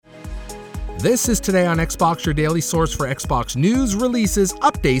This is Today on Xbox, your daily source for Xbox news, releases,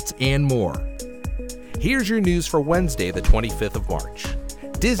 updates, and more. Here's your news for Wednesday, the 25th of March.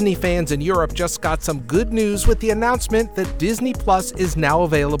 Disney fans in Europe just got some good news with the announcement that Disney Plus is now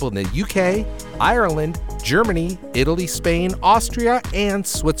available in the UK, Ireland, Germany, Italy, Spain, Austria, and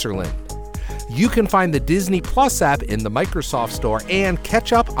Switzerland. You can find the Disney Plus app in the Microsoft Store and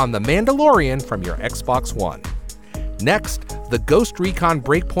catch up on The Mandalorian from your Xbox One. Next, the Ghost Recon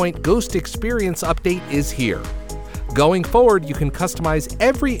Breakpoint Ghost Experience update is here. Going forward, you can customize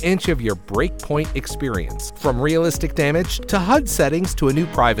every inch of your Breakpoint experience, from realistic damage to HUD settings to a new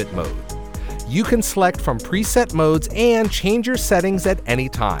private mode. You can select from preset modes and change your settings at any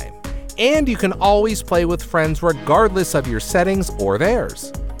time. And you can always play with friends regardless of your settings or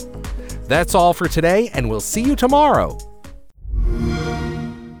theirs. That's all for today, and we'll see you tomorrow.